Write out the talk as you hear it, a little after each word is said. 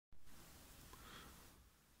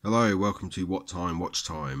Hello, welcome to What Time Watch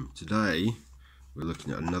Time. Today we're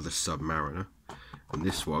looking at another Submariner, and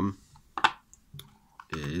this one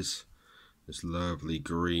is this lovely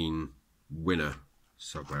green Winner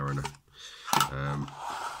Submariner.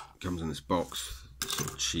 Comes in this box, sort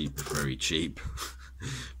of cheap, very cheap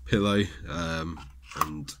pillow,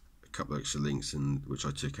 and a couple of extra links in which I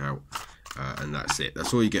took out, and that's it.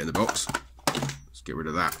 That's all you get in the box. Let's get rid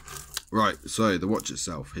of that. Right, so the watch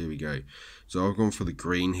itself, here we go. So I've gone for the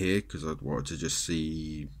green here because I wanted to just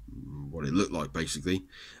see what it looked like, basically.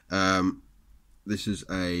 This is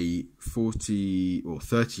a 40 or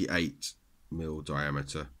 38 mil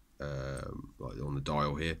diameter, like on the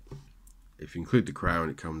dial here. If you include the crown,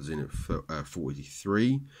 it comes in at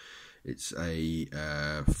 43. It's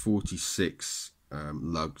a 46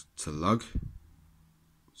 lug to lug,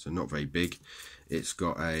 so not very big. It's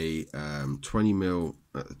got a 20 mil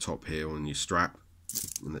at the top here on your strap,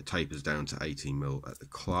 and it tapers down to 18 mil at the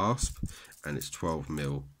clasp, and it's 12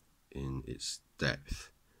 mil in its depth.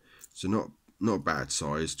 So not a bad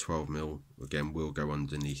size. 12 mil again will go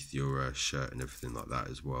underneath your shirt and everything like that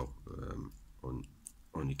as well,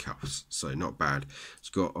 on your cuffs. So not bad. It's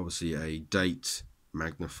got obviously a date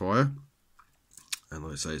magnifier, and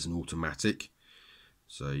like I say, it's an automatic.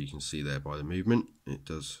 So you can see there by the movement, it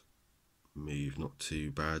does move not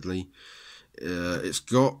too badly. It's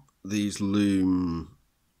got these loom,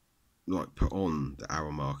 like, put on the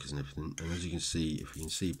hour markers and everything, and as you can see, if you can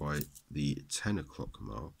see by the 10 o'clock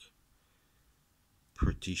mark,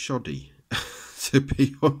 pretty shoddy to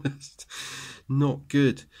be honest, not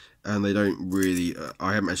good. And they don't really,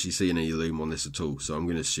 I haven't actually seen any loom on this at all, so I'm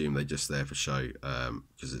going to assume they're just there for show,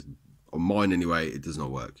 because on mine anyway, it does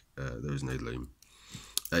not work. There is no loom.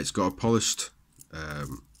 It's got a polished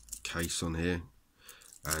case on here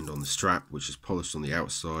and on the strap, which is polished on the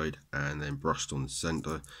outside and then brushed on the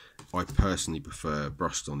center. I personally prefer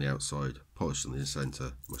brushed on the outside, polished on the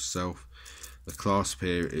center myself. The clasp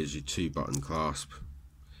here is your 2-button clasp,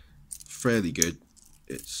 fairly good.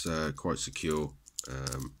 It's quite secure,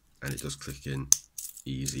 and it does click in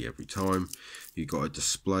easy every time. You've got a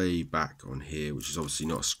display back on here, which is obviously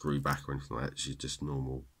not a screw back or anything like that, it's just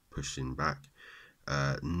normal pushing back.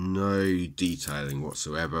 No detailing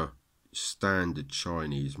whatsoever. Standard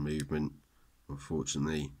Chinese movement,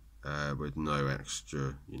 unfortunately, with no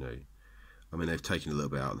extra, I mean, they've taken a little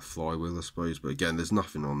bit out of the flywheel, I suppose, but again, there's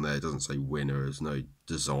nothing on there. It doesn't say Winner. There's no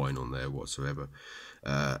design on there whatsoever.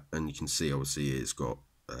 And you can see, obviously, it's got,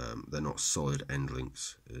 they're not solid end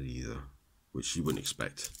links either, which you wouldn't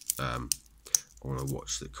expect on a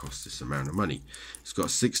watch that costs this amount of money. It's got a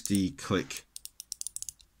 60 click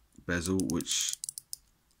bezel, which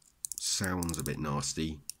sounds a bit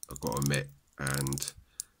nasty, I've got to admit, and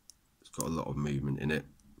it's got a lot of movement in it.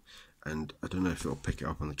 And I don't know if it'll pick it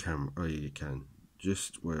up on the camera. Oh yeah, you can.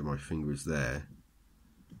 Just where my finger is there,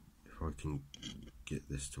 if I can get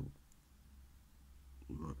this to,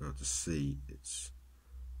 you might be able to see,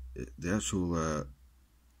 the actual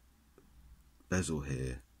bezel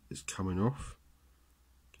here is coming off.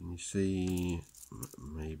 Can you see?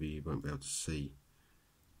 Maybe you won't be able to see.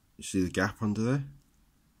 You see the gap under there?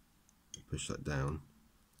 Push that down.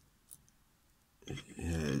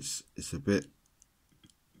 Yeah, it's a bit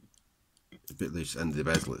loose, and the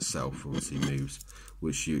bezel itself obviously moves,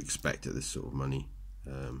 which you expect at this sort of money.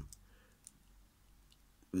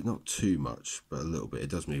 But not too much, but a little bit. It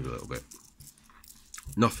does move a little bit.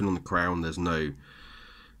 Nothing on the crown. There's no,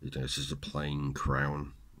 it's just a plain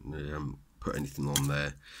crown. They haven't put anything on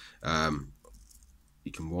there.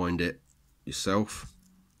 You can wind it yourself,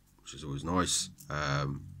 which is always nice.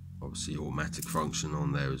 Obviously automatic function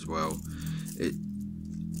on there as well. It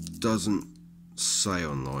doesn't say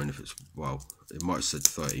online if it's, well, it might have said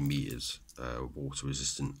 30 meters water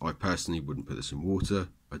resistant. I personally wouldn't put this in water.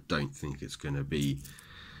 I don't think it's going to be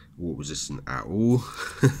water resistant at all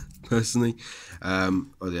personally. The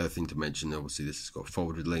other thing to mention, obviously this has got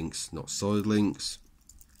folded links, not solid links.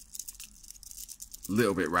 A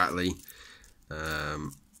little bit rattly,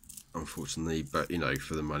 unfortunately, but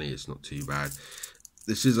for the money it's not too bad.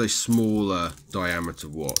 This is a smaller diameter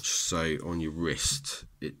watch, so on your wrist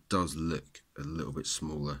it does look a little bit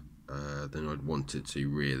smaller than I'd want it to,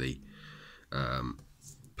 really.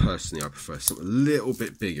 Personally, I prefer something a little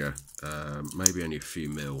bit bigger, maybe only a few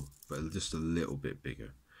mil, but just a little bit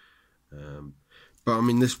bigger. But I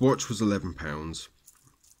mean, this watch was £11,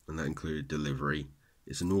 and that included delivery.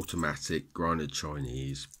 It's an automatic, granted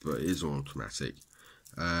Chinese, but it is automatic.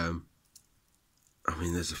 I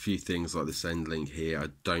mean, there's a few things like this end link here. I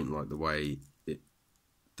don't like the way it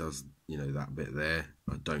does, that bit there.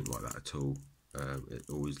 I don't like that at all. it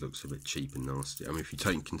always looks a bit cheap and nasty. I mean, if you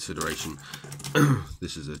take into consideration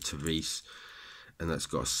this is a Tavis, and that's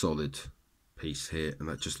got a solid piece here, and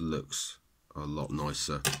that just looks a lot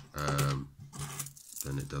nicer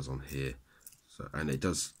than it does on here. So, and it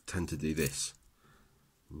does tend to do this.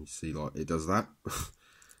 You see, like, it does that.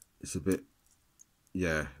 It's a bit,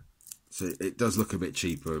 yeah. So it does look a bit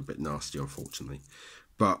cheaper, a bit nasty, unfortunately.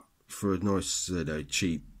 But for a nice,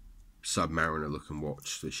 cheap Submariner looking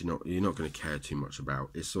watch that you're not going to care too much about,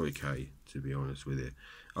 it's okay, to be honest with you.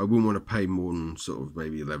 I wouldn't want to pay more than sort of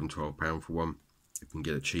maybe £11–12 for one. If you can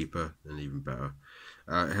get it cheaper, then even better.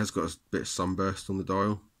 It has got a bit of sunburst on the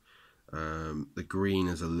dial. The green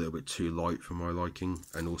is a little bit too light for my liking,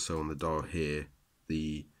 and also on the dial here,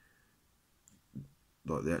 the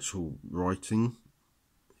actual writing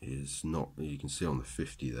is not. You can see on the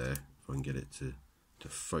 50 there. If I can get it to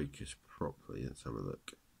focus properly, let's have a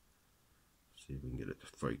look. See if we can get it to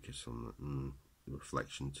focus on the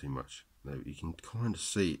reflection too much. No, you can kind of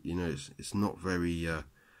see. You know, it's not very.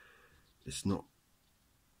 It's not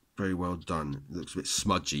very well done. It looks a bit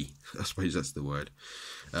smudgy. I suppose that's the word.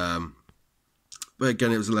 But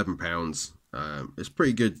again, it was £11. It's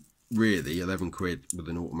pretty good, really. 11 quid with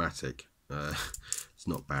an automatic. It's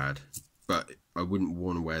not bad, but I wouldn't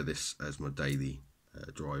want to wear this as my daily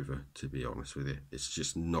driver, to be honest with you. It's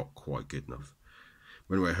just not quite good enough.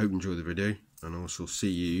 But anyway, I hope you enjoyed the video, and I shall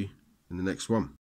see you in the next one.